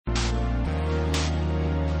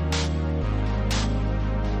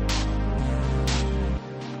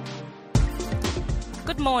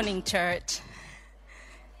Good morning, church.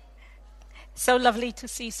 So lovely to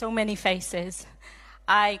see so many faces.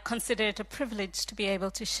 I consider it a privilege to be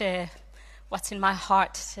able to share what's in my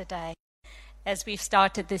heart today as we've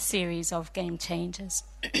started this series of Game Changers.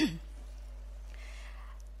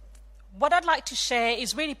 What I'd like to share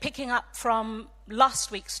is really picking up from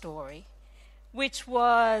last week's story, which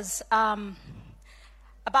was about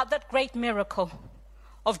that great miracle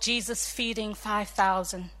of Jesus feeding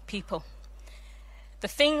 5,000 people. The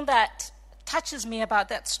thing that touches me about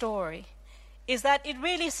that story is that it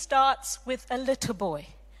really starts with a little boy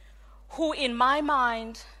who, in my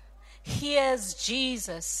mind, hears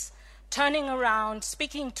Jesus turning around,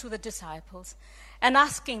 speaking to the disciples, and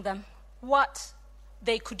asking them what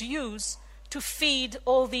they could use to feed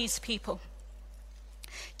all these people.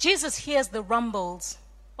 Jesus hears the rumbles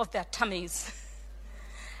of their tummies.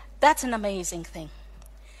 That's an amazing thing.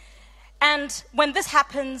 And when this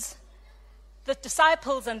happens, the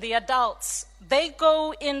disciples and the adults, they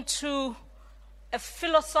go into a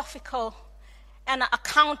philosophical and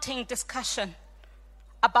accounting discussion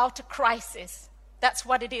about a crisis. That's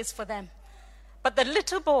what it is for them. But the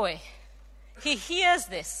little boy, he hears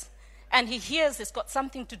this, and he hears it's got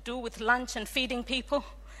something to do with lunch and feeding people,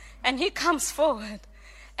 and he comes forward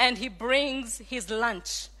and he brings his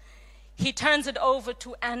lunch. He turns it over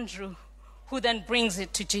to Andrew, who then brings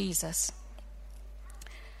it to Jesus.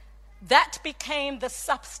 That became the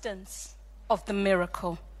substance of the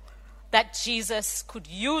miracle, that Jesus could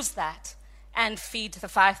use that and feed the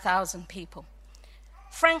 5,000 people.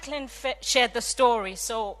 Franklin shared the story,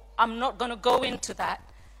 so I'm not going to go into that.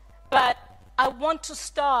 But I want to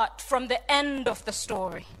start from the end of the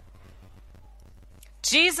story.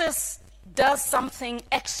 Jesus does something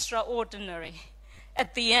extraordinary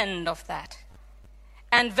at the end of that.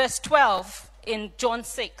 And verse 12 in John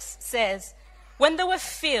 6 says, "When they were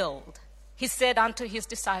filled, he said unto his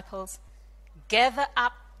disciples, gather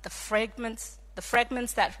up the fragments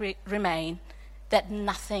that remain, that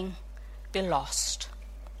nothing be lost."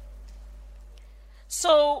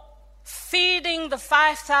 So feeding the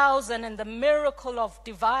 5,000 and the miracle of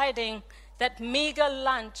dividing that meager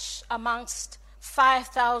lunch amongst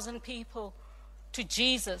 5,000 people to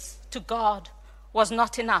Jesus, to God, was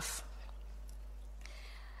not enough.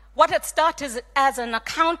 What had started as an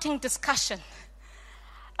accounting discussion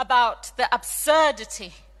about the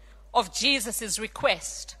absurdity of Jesus'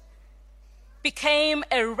 request became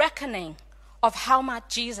a reckoning of how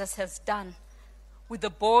much Jesus has done with the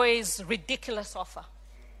boy's ridiculous offer.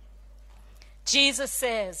 Jesus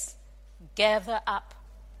says, gather up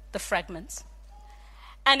the fragments.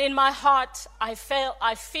 And in my heart, I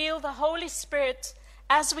feel the Holy Spirit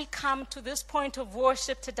as we come to this point of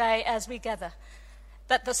worship today, as we gather,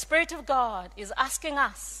 that the Spirit of God is asking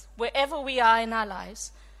us, wherever we are in our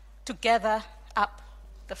lives, to gather up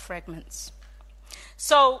the fragments.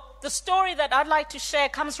 So the story that I'd like to share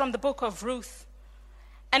comes from the book of Ruth,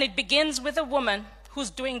 and it begins with a woman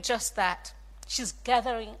who's doing just that. She's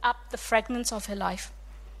gathering up the fragments of her life.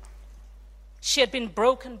 She had been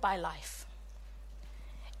broken by life.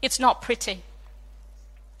 It's not pretty.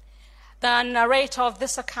 The narrator of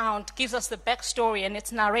this account gives us the backstory, and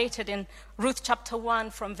it's narrated in Ruth chapter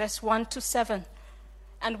 1 from verse 1 to 7.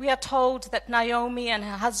 And we are told that Naomi and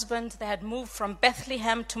her husband, they had moved from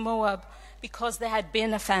Bethlehem to Moab because there had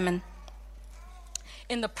been a famine.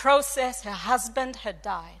 In the process, her husband had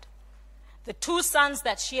died. The two sons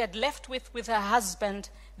that she had left with her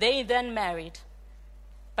husband, they then married.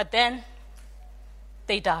 But then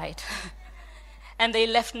they died. And they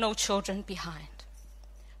left no children behind.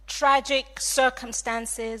 Tragic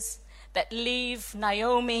circumstances that leave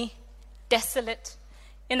Naomi desolate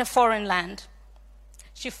in a foreign land.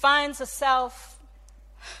 She finds herself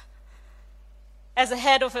as a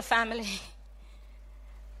head of a family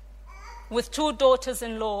with two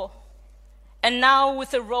daughters-in-law, and now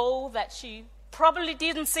with a role that she probably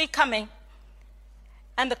didn't see coming.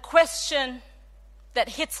 And the question that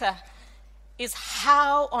hits her is,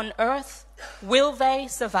 how on earth will they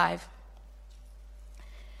survive?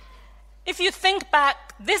 If you think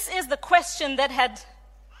back, this is the question that had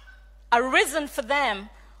arisen for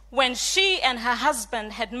them when she and her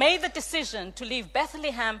husband had made the decision to leave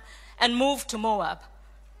Bethlehem and move to Moab.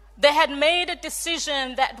 They had made a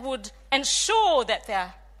decision that would ensure that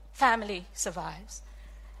their family survives.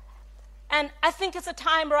 And I think it's a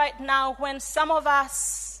time right now when some of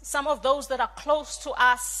those that are close to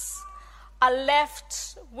us, are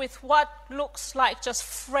left with what looks like just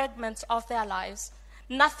fragments of their lives.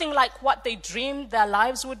 Nothing like what they dreamed their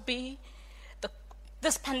lives would be.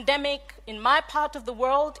 This pandemic in my part of the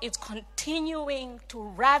world is continuing to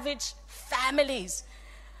ravage families.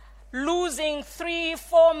 losing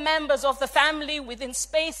 3-4 members of the family within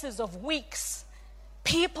spaces of weeks.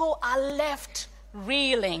 People are left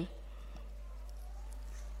reeling.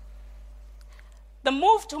 The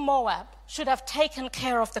move to Moab should have taken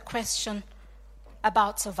care of the question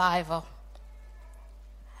about survival.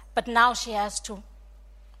 But now she has to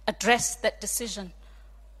address that decision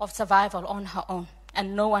of survival on her own,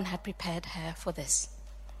 and no one had prepared her for this.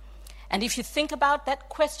 And if you think about that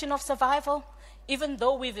question of survival, even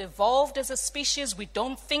though we've evolved as a species, we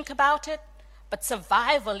don't think about it, but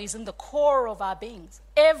survival is in the core of our beings.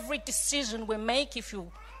 Every decision we make, if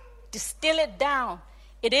you distill it down,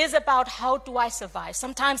 it is about how do I survive.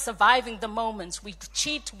 Sometimes surviving the moments. We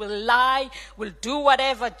cheat, we'll lie, we'll do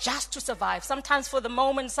whatever just to survive. Sometimes for the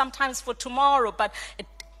moment, sometimes for tomorrow. But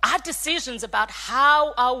our decisions about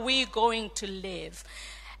how are we going to live.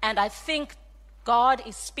 And I think God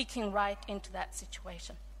is speaking right into that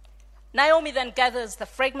situation. Naomi then gathers the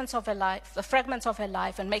fragments of her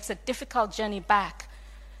life, and makes a difficult journey back.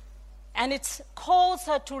 And it calls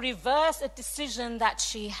her to reverse a decision that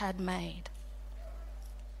she had made.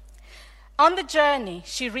 On the journey,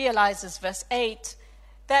 she realizes, verse 8,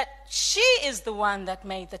 that she is the one that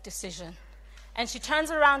made the decision. And she turns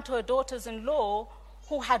around to her daughters-in-law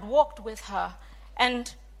who had walked with her,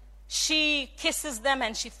 and she kisses them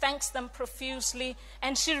and she thanks them profusely,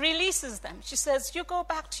 and she releases them. She says, you go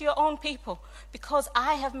back to your own people because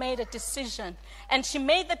I have made a decision. And she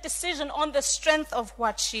made the decision on the strength of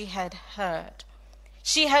what she had heard.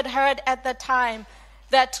 She had heard at the time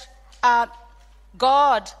that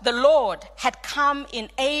God, the Lord, had come in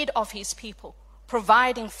aid of his people,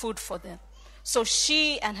 providing food for them. So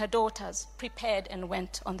she and her daughters prepared and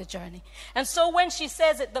went on the journey. And so when she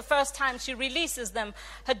says it the first time, she releases them,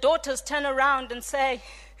 her daughters turn around and say,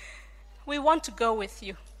 we want to go with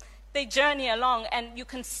you. They journey along, and you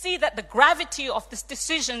can see that the gravity of this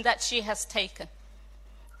decision that she has taken.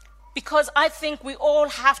 Because I think we all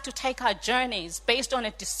have to take our journeys based on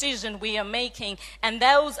a decision we are making. And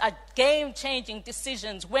those are game-changing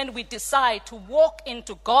decisions when we decide to walk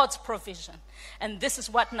into God's provision. And this is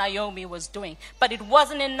what Naomi was doing. But it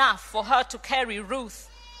wasn't enough for her to carry Ruth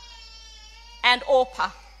and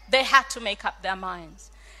Orpah. They had to make up their minds.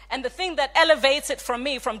 And the thing that elevates it from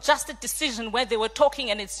me, from just a decision where they were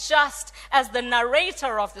talking, and it's just as the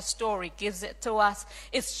narrator of the story gives it to us,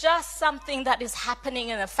 it's just something that is happening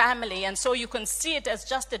in a family. And so you can see it as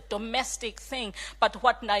just a domestic thing. But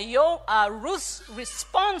what Ruth's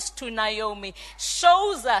response to Naomi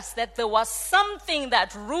shows us that there was something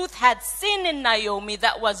that Ruth had seen in Naomi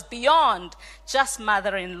that was beyond just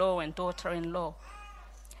mother-in-law and daughter-in-law.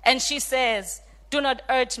 And she says, do not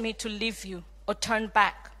urge me to leave you or turn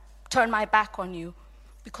my back on you,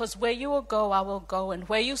 because where you will go, I will go, and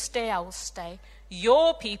where you stay, I will stay.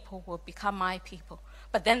 Your people will become my people.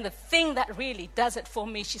 But then the thing that really does it for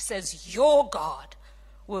me, she says, your God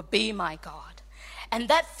will be my God. And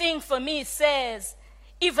that thing for me says,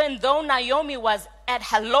 even though Naomi was at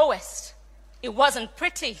her lowest, it wasn't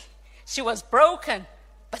pretty. She was broken,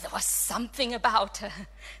 but there was something about her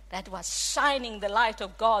that was shining the light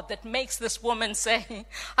of God that makes this woman say,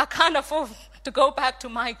 I can't afford to go back to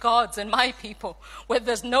my gods and my people where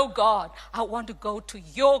there's no God. I want to go to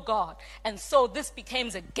your God. And so this became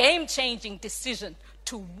a game-changing decision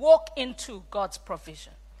to walk into God's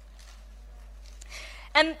provision.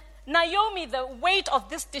 And Naomi, the weight of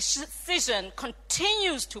this decision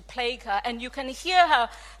continues to plague her, and you can hear her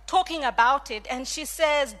talking about it, and she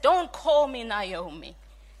says, don't call me Naomi.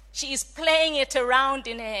 She is playing it around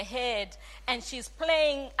in her head, and she's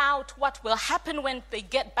playing out what will happen when they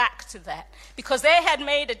get back to that. Because they had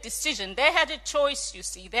made a decision. They had a choice, you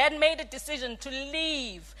see. They had made a decision to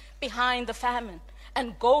leave behind the famine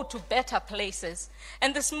and go to better places.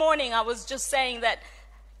 And this morning I was just saying that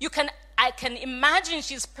I can imagine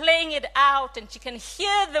she's playing it out, and she can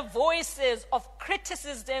hear the voices of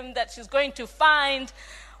criticism that she's going to find.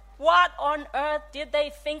 What on earth did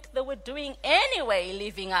they think they were doing anyway,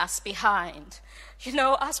 leaving us behind? You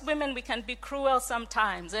know, us women, we can be cruel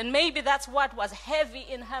sometimes. And maybe that's what was heavy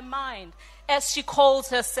in her mind as she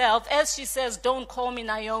calls herself, as she says, don't call me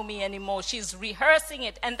Naomi anymore. She's rehearsing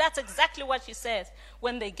it. And that's exactly what she says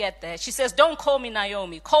when they get there. She says, don't call me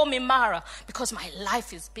Naomi, call me Mara, because my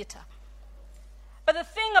life is bitter. But the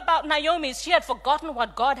thing about Naomi is she had forgotten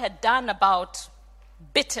what God had done about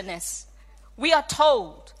bitterness. We are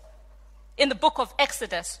told in the book of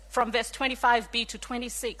Exodus, from verse 25b to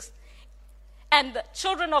 26. And the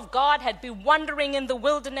children of God had been wandering in the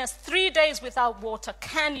wilderness 3 days without water.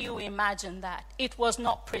 Can you imagine that? It was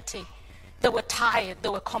not pretty. They were tired. They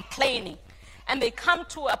were complaining. And they come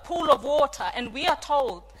to a pool of water, and we are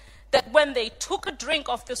told that when they took a drink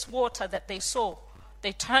of this water that they saw,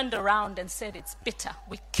 they turned around and said, it's bitter.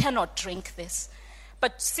 We cannot drink this.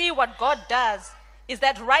 But see what God does is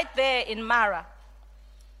that right there in Marah,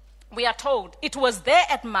 we are told it was there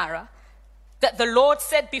at Marah that the Lord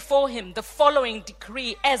set before him the following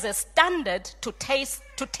decree as a standard to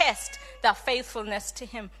test their faithfulness to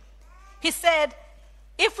him. He said,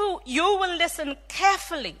 if you will listen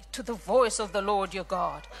carefully to the voice of the Lord your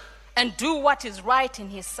God and do what is right in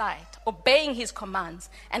his sight, obeying his commands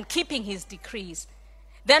and keeping his decrees,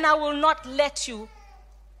 then I will not make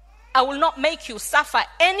you suffer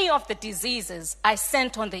any of the diseases I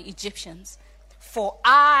sent on the Egyptians, for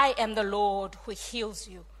I am the Lord who heals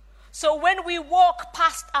you. So when we walk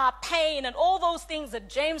past our pain and all those things that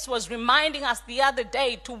James was reminding us the other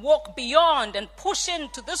day, to walk beyond and push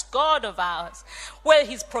into this God of ours, where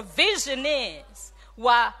his provision is,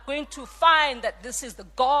 we're going to find that this is the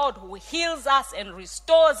God who heals us and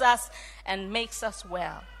restores us and makes us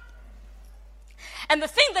well. And the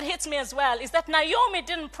thing that hits me as well is that Naomi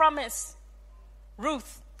didn't promise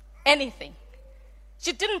Ruth anything.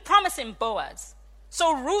 She didn't promise him Boaz.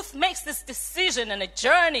 So Ruth makes this decision and a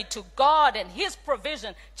journey to God and his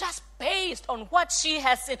provision just based on what she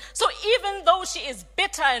has seen. So even though she is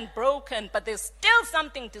bitter and broken, but there's still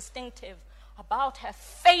something distinctive about her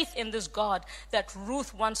faith in this God that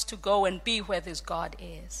Ruth wants to go and be where this God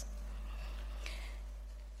is.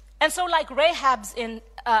 And so like Rahab's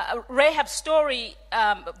story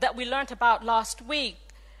that we learned about last week,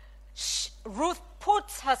 Ruth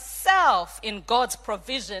puts herself in God's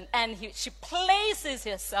provision and she places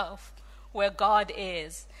herself where God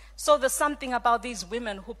is. So there's something about these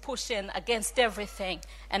women who push in against everything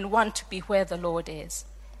and want to be where the Lord is.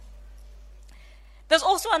 There's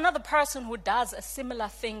also another person who does a similar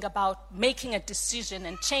thing about making a decision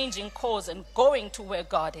and changing course and going to where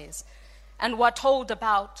God is. And we're told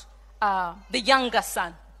about the younger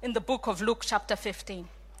son in the book of Luke chapter 15.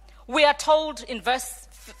 We are told in verse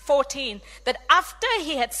 14 that after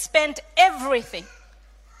he had spent everything,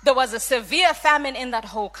 there was a severe famine in that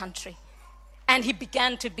whole country, and he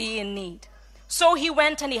began to be in need. So he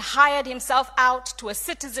went and he hired himself out to a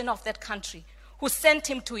citizen of that country who sent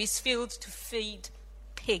him to his fields to feed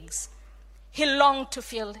pigs. He longed to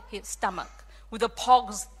fill his stomach with the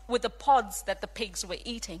pods that the pigs were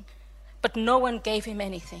eating, but no one gave him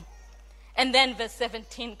anything. And then verse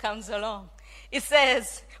 17 comes along. It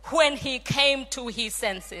says, when he came to his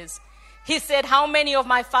senses, he said, how many of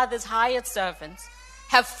my father's hired servants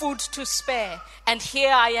have food to spare, and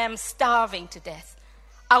here I am starving to death?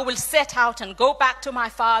 I will set out and go back to my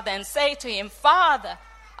father and say to him, Father,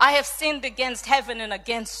 I have sinned against heaven and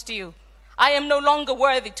against you. I am no longer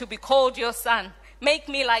worthy to be called your son. Make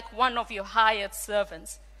me like one of your hired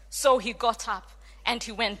servants. So he got up and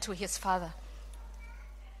he went to his father.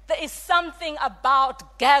 There is something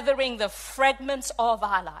about gathering the fragments of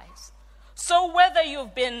our lives. So whether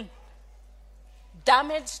you've been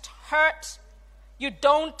damaged, hurt,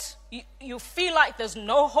 you feel like there's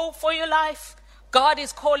no hope for your life, God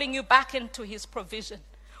is calling you back into his provision.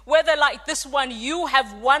 Whether like this one, you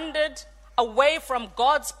have wandered away from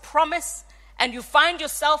God's promise and you find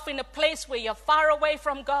yourself in a place where you're far away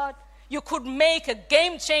from God, you could make a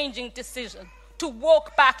game-changing decision to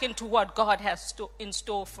walk back into what God has in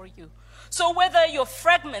store for you. So whether your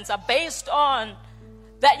fragments are based on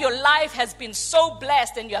that your life has been so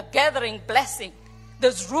blessed and you're gathering blessing,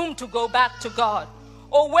 there's room to go back to God.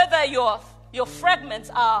 Or whether your fragments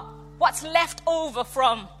are what's left over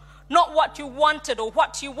from not what you wanted or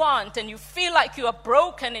what you want, and you feel like you are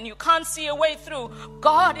broken and you can't see a way through,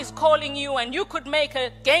 God is calling you, and you could make a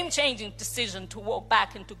game-changing decision to walk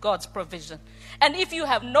back into God's provision. And if you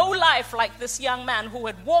have no life like this young man who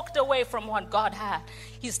had walked away from what God had,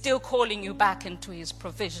 he's still calling you back into his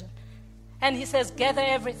provision. And he says, gather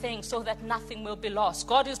everything so that nothing will be lost.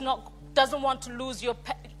 God doesn't want to lose you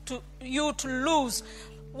to lose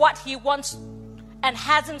what he wants and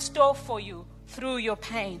has in store for you through your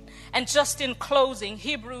pain. And just in closing,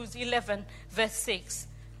 Hebrews 11 verse 6,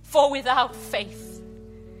 for without faith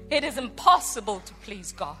it is impossible to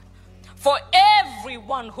please God. For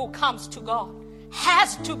everyone who comes to God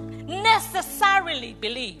has to necessarily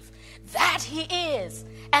believe that he is,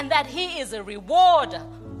 and that he is a rewarder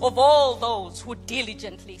of all those who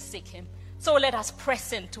diligently seek him. So let us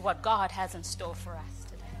press into what God has in store for us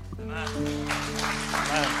today. Amen.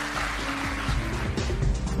 Amen.